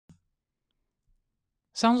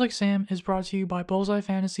Sounds Like Sam is brought to you by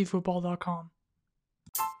BullseyeFantasyFootball.com.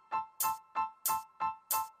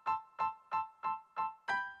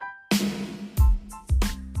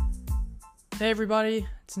 Hey everybody,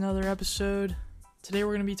 it's another episode. Today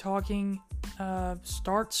we're going to be talking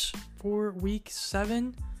starts for Week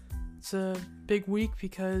 7. It's a big week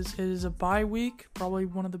because it is a bye week, probably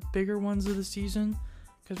one of the bigger ones of the season,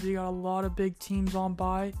 because we got a lot of big teams on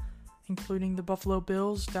bye, including the Buffalo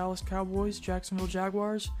Bills, Dallas Cowboys, Jacksonville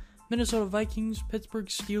Jaguars, Minnesota Vikings, Pittsburgh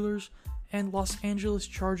Steelers, and Los Angeles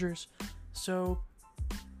Chargers. So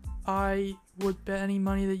I would bet any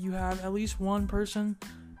money that you have at least one person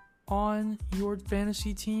on your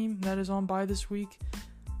fantasy team that is on bye this week,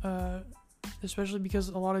 especially because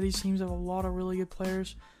a lot of these teams have a lot of really good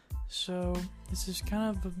players. So this is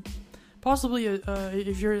kind of possibly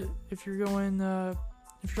if you're trying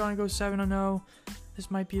to go 7-0, this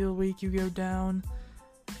might be the week you go down.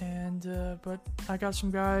 And but I got some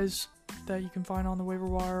guys that you can find on the waiver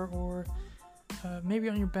wire or maybe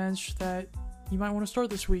on your bench that you might want to start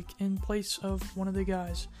this week in place of one of the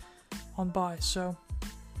guys on bye. So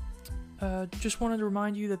just wanted to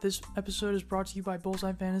remind you that this episode is brought to you by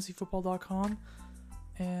BullseyeFantasyFootball.com,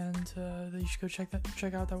 and that you should go check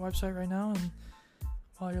out that website right now and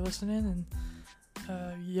while you're listening. And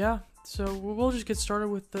so we'll just get started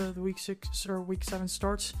with the Week 6 or Week 7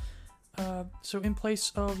 starts. So in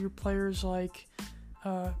place of your players like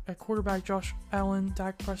at quarterback Josh Allen,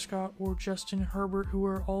 Dak Prescott, or Justin Herbert, who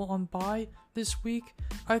are all on bye this week,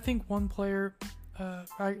 I think one player,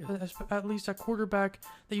 at least at quarterback,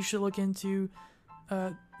 that you should look into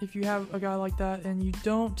if you have a guy like that and you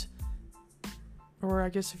don't, or I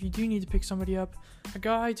guess if you do need to pick somebody up, a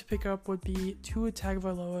guy to pick up would be Tua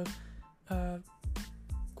Tagovailoa,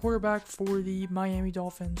 quarterback for the Miami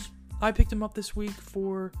Dolphins. I picked him up this week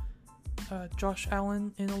for Josh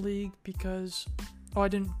Allen in a league because I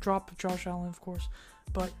didn't drop Josh Allen, of course,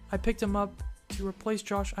 but I picked him up to replace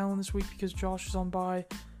Josh Allen this week because Josh is on bye.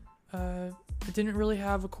 I didn't really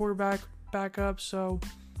have a quarterback backup, so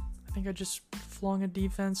I think I just flung a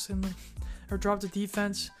defense or dropped a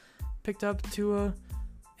defense, picked up Tua,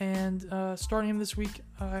 and starting him this week,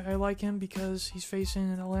 I like him because he's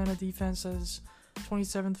facing an Atlanta defense that is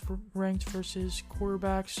 27th ranked versus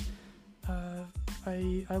quarterbacks.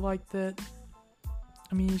 I like that.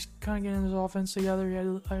 I mean, he's kind of getting his offense together. He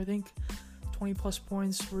had, I think, 20 plus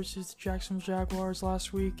points versus the Jacksonville Jaguars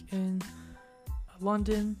last week in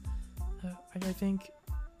London. I think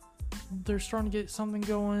they're starting to get something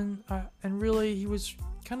going, and really he was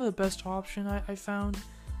kind of the best option I found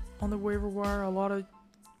on the waiver wire. A lot of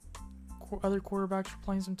other quarterbacks were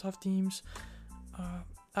playing some tough teams.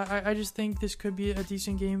 I just think this could be a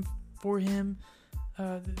decent game for him.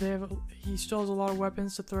 He still has a lot of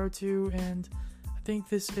weapons to throw to, and I think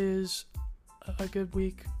this is a good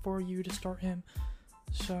week for you to start him.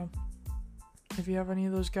 So if you have any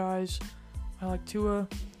of those guys, I like Tua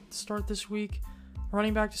to start this week.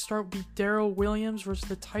 Running back to start would be Darrell Williams versus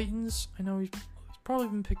the Titans. I know he's probably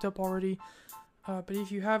been picked up already, but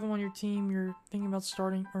if you have him on your team, you're thinking about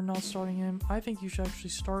starting or not starting him, I think you should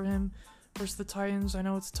actually start him versus the Titans. I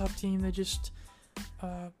know it's a tough team. They just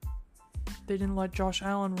they didn't let Josh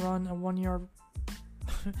Allen run a 1-yard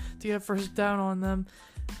to get a first down on them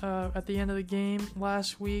at the end of the game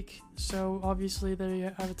last week. So obviously they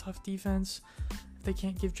have a tough defense. They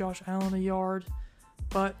can't give Josh Allen a yard.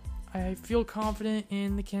 But I feel confident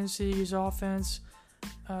in the Kansas City's offense.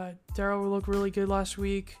 Darrell looked really good last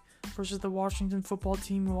week versus the Washington football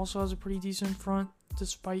team, who also has a pretty decent front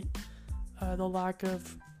despite the lack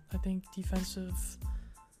of, I think,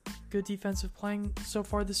 good defensive playing so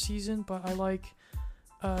far this season. But I like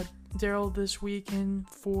Darrell this week in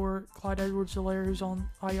for Clyde Edwards-Helaire, who's on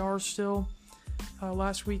IR still.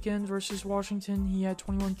 Last weekend versus Washington, he had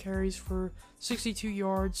 21 carries for 62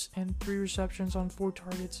 yards and 3 receptions on 4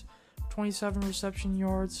 targets, 27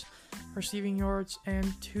 receiving yards,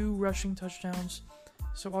 and 2 rushing touchdowns.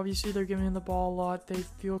 So obviously they're giving him the ball a lot. They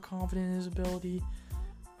feel confident in his ability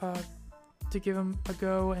to give him a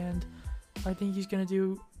go, and I think he's going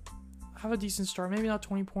to have a decent start. Maybe not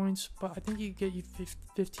 20 points, but I think he could get you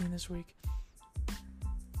 15 this week.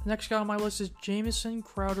 The next guy on my list is Jamison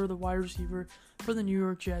Crowder, the wide receiver for the New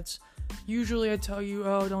York Jets. Usually I tell you,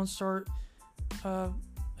 don't start,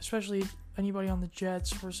 especially anybody on the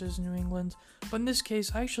Jets versus New England. But in this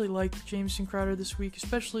case, I actually like Jamison Crowder this week,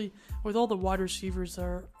 especially with all the wide receivers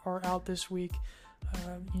that are out this week.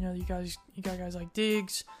 You got guys like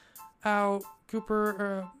Diggs out,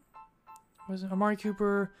 Amari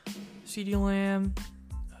Cooper, CeeDee Lamb,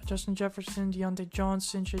 Justin Jefferson, Deontay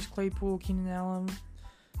Johnson, Chase Claypool, Keenan Allen,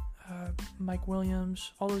 Mike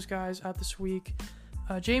Williams, all those guys out this week.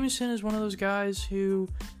 Jameson is one of those guys who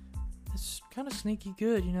is kind of sneaky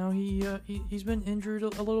good. He's been injured a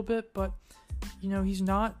little bit, but he's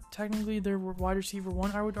not technically their wide receiver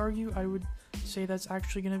one. I would argue. I would say that's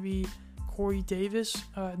actually going to be Corey Davis.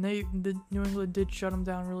 The New England did shut him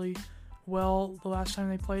down really well the last time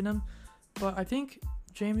they played him, but I think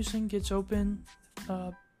Jameson gets open.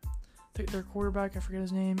 Their quarterback, I forget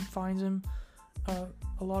his name, finds him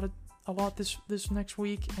a lot this next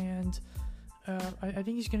week, and I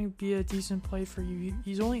think he's going to be a decent play for you.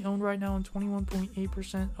 He's only owned right now in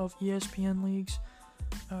 21.8% of ESPN leagues.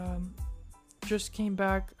 Just came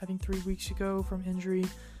back, I think 3 weeks ago from injury.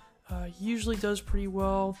 He usually does pretty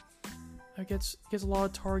well. Gets a lot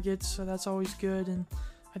of targets, so that's always good. And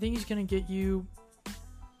I think he's going to get you,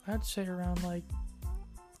 I'd say around like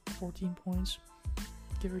 14 points,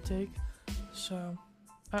 give or take. So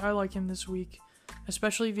I like him this week,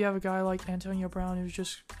 especially if you have a guy like Antonio Brown who's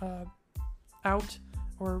just out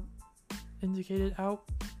or indicated out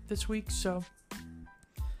this week. So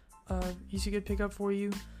he's a good pickup for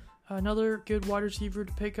you. Another good wide receiver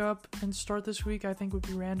to pick up and start this week, I think, would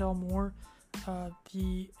be Rondale Moore,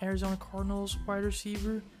 the Arizona Cardinals wide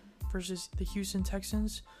receiver versus the Houston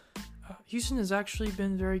Texans. Houston has actually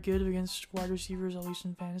been very good against wide receivers, at least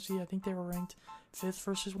in fantasy. I think they were ranked 5th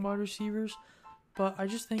versus wide receivers. But I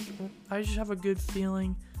just have a good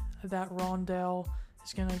feeling that Rondale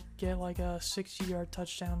is going to get like a 60-yard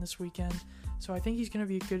touchdown this weekend. So I think he's going to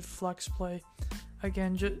be a good flex play.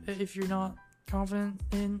 Again, if you're not confident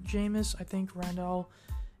in Jameis, I think Rondale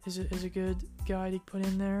is a good guy to put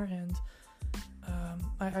in there. And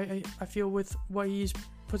I feel with what he's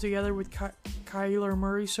put together with Kyler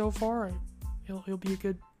Murray so far, he'll be a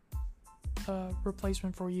good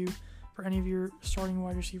replacement for you for any of your starting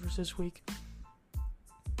wide receivers this week.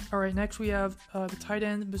 All right, next we have the tight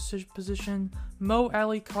end position. Mo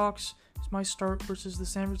Alley-Cox is my start versus the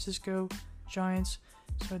San Francisco Giants.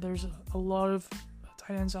 So there's a lot of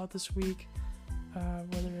tight ends out this week,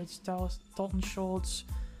 whether it's Dalton Schultz,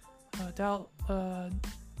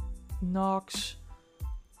 Knox,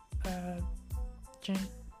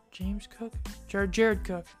 James Cook, Jared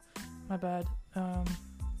Cook. My bad.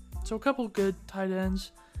 So a couple good tight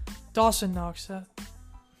ends. Dawson Knox.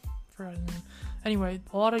 Forgot his name. Anyway,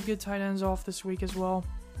 a lot of good tight ends off this week as well.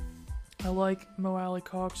 I like Mo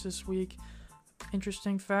Alley-Cox this week.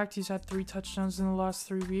 Interesting fact, he's had 3 touchdowns in the last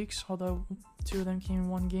 3 weeks, although 2 of them came in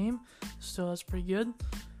one game. Still, that's pretty good.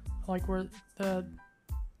 I like where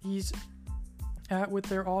he's at with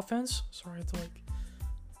their offense. Sorry, I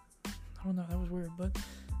don't know, that was weird, but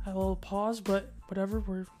I had a little pause, but whatever,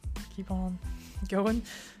 we're keep on going.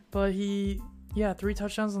 But 3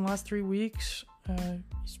 touchdowns in the last 3 weeks.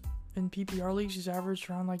 He's in PPR leagues, he's averaged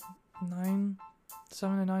around like 7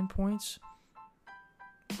 to 9 points.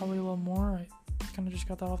 Probably a little more. I kind of just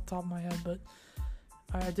got that off the top of my head, but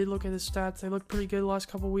I did look at his stats. They look pretty good the last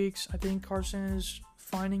couple weeks. I think Carson is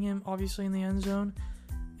finding him, obviously, in the end zone,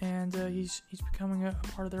 and he's becoming a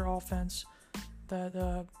part of their offense.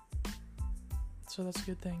 So that's a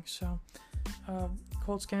good thing. So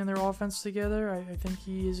Colts getting their offense together. I think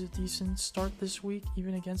he is a decent start this week,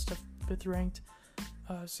 even against a 5th-ranked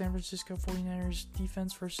San Francisco 49ers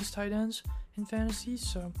defense versus tight ends in fantasy.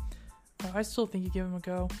 So I still think you give him a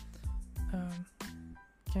go.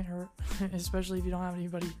 Can't hurt, especially if you don't have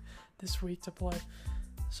anybody this week to play.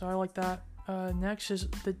 So I like that. Next is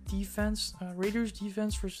the defense. Raiders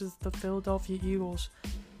defense versus the Philadelphia Eagles.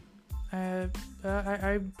 I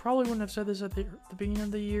probably wouldn't have said this at the beginning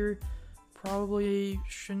of the year. Probably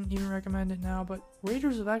shouldn't even recommend it now, but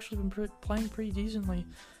Raiders have actually been playing pretty decently.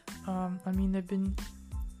 I mean,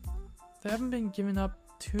 they haven't been giving up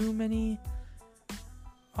too many.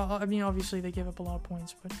 Obviously they gave up a lot of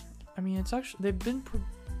points, but I mean, they've been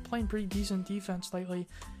playing pretty decent defense lately,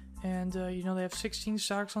 and they have 16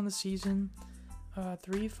 sacks on the season,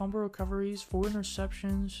 3 fumble recoveries, 4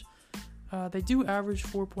 interceptions. They do average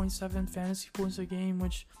 4.7 fantasy points a game,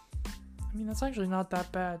 which, I mean, that's actually not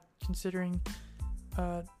that bad considering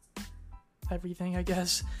everything, I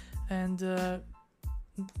guess. And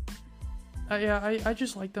I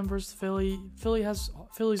just like them versus Philly.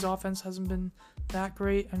 Philly's offense hasn't been that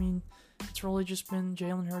great. I mean, it's really just been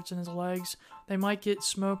Jalen Hurts and his legs. They might get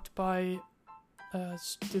smoked by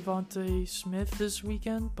Devontae Smith this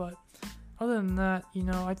weekend, but other than that,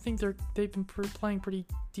 I think they've been playing pretty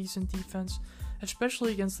decent defense,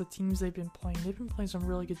 especially against the teams they've been playing. They've been playing some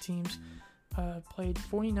really good teams. Played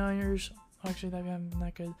 49ers. Actually, they haven't been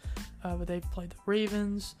that good, but they've played the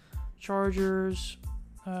Ravens, Chargers.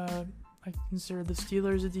 I consider the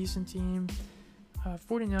Steelers a decent team.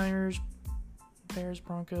 49ers, Bears,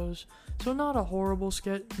 Broncos. So not a horrible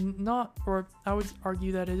schedule. Or I would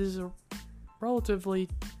argue that it is a relatively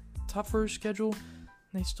tougher schedule.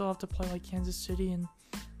 And they still have to play like Kansas City, and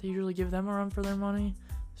they usually give them a run for their money.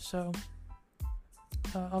 So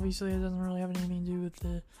obviously it doesn't really have anything to do with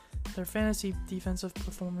their fantasy defensive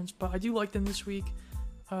performance. But I do like them this week,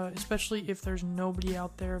 especially if there's nobody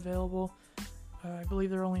out there available. I believe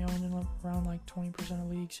they're only owned in around like 20% of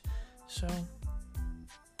leagues. So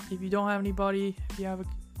if you don't have anybody, if you have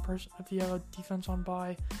a defense on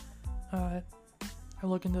bye, I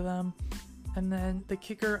look into them. And then the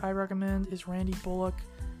kicker I recommend is Randy Bullock,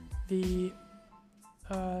 the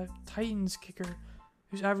Titans kicker,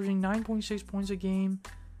 who's averaging 9.6 points a game.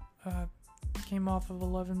 Came off of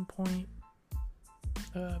 11-point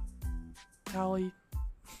tally.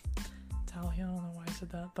 I don't know why I said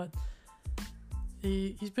that, but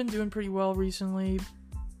he's been doing pretty well recently.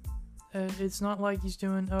 It's not like he's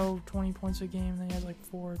doing 20 points a game and then he has like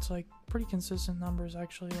 4. It's like pretty consistent numbers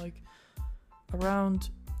actually. Like around,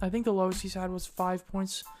 I think the lowest he's had was 5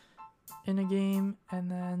 points in a game, and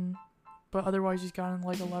then but otherwise he's gotten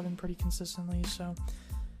like 11 pretty consistently. So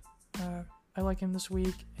I like him this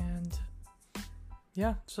week, and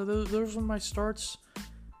yeah. So those are my starts.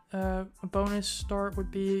 A bonus start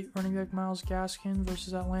would be running back Myles Gaskin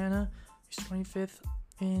versus Atlanta. He's 25th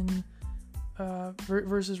in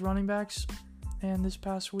versus running backs, and this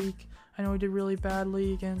past week I know he did really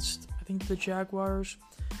badly against, I think, the Jaguars.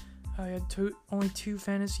 He had only 2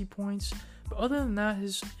 fantasy points, but other than that,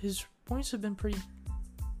 his points have been pretty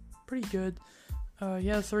good. He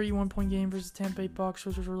had a 31-point game versus the Tampa Bay Bucks,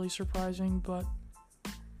 which was really surprising, but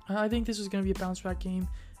I think this is going to be a bounce-back game.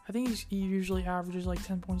 I think he usually averages like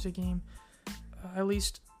 10 points a game. At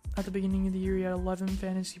least at the beginning of the year, he had 11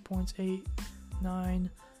 fantasy points, 8, 9,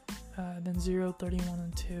 then 0, 31,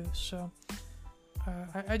 and 2. So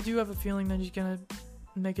I do have a feeling that he's going to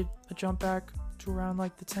make a jump back to around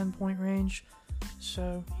like the 10-point range.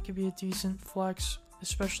 So he could be a decent flex,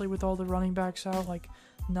 especially with all the running backs out, like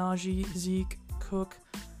Najee, Zeke, Cook,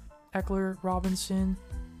 Eckler, Robinson.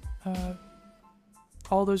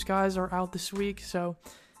 All those guys are out this week, so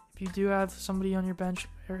if you do have somebody on your bench,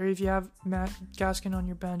 or if you have Matt Gaskin on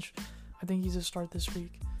your bench, I think he's a start this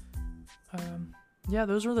week. Yeah,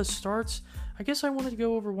 those are the starts. I guess I wanted to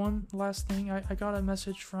go over one last thing. I got a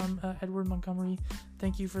message from Edward Montgomery.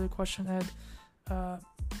 Thank you for the question, Ed.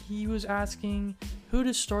 He was asking who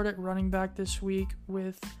to start at running back this week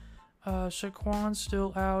with Saquon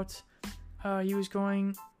still out. He was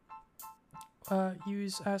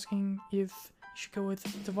asking if you should go with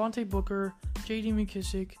Devontae Booker, J.D.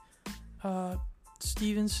 McKissic,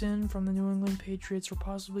 Stevenson from the New England Patriots, or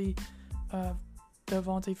possibly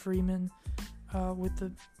Devontae Freeman with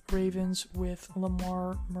the Ravens with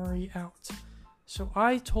Lamar Murray out. So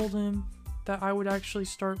I told him that I would actually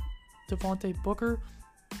start Devontae Booker.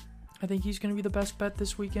 I think he's going to be the best bet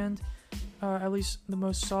this weekend, at least the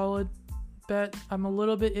most solid bet. I'm a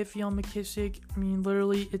little bit iffy on McKissic. I mean,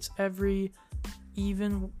 literally, it's every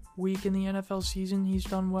even week in the NFL season he's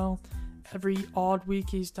done well. Every odd week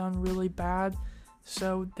he's done really bad.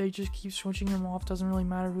 So they just keep switching him off. Doesn't really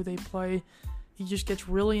matter who they play. He just gets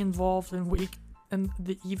really involved in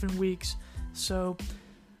the even weeks. So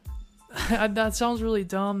that sounds really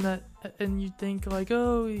dumb. And you think like,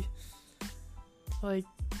 it's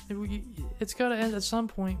got to end at some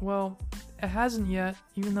point. Well, it hasn't yet,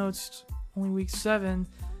 even though it's only week 7.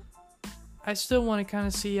 I still want to kind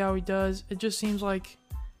of see how he does. It just seems like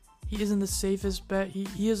he isn't the safest bet.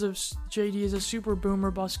 JD is a super boomer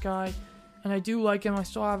bust guy, and I do like him. I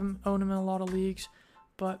still own him in a lot of leagues,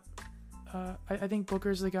 but I think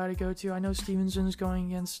Booker's the guy to go to. I know Stevenson is going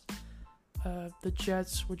against the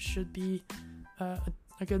Jets, which should be a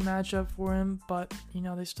good matchup for him, but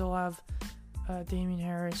they still have Damian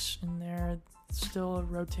Harris in there. It's still a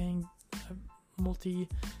rotating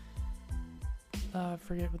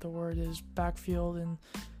forget what the word is, backfield, and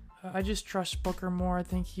I just trust Booker more. I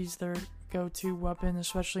think he's their go-to weapon,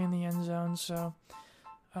 especially in the end zone, so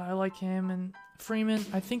I like him. And Freeman,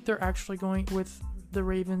 I think they're actually going with the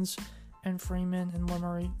Ravens and Freeman and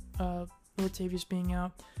Lamar, Latavius being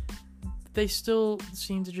out. They still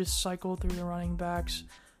seem to just cycle through the running backs.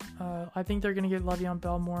 I think they're going to get Le'Veon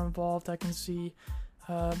Bell more involved. I can see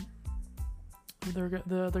the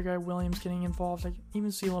other guy, Williams, getting involved. I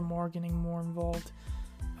even see Lamar getting more involved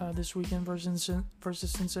this weekend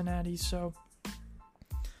versus Cincinnati. So,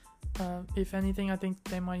 if anything, I think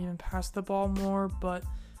they might even pass the ball more. But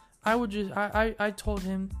I told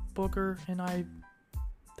him Booker, and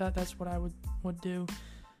that's what I would do.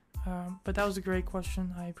 But that was a great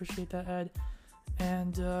question. I appreciate that, Ed.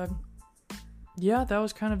 And yeah, that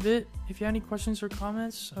was kind of it. If you have any questions or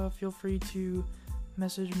comments, feel free to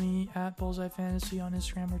message me at Bullseye Fantasy on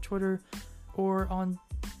Instagram or Twitter, or on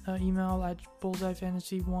email at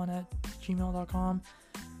bullseyefantasy1@gmail.com,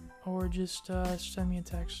 or just send me a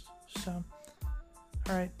text. So,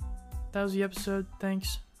 alright, that was the episode.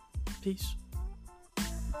 Thanks. Peace.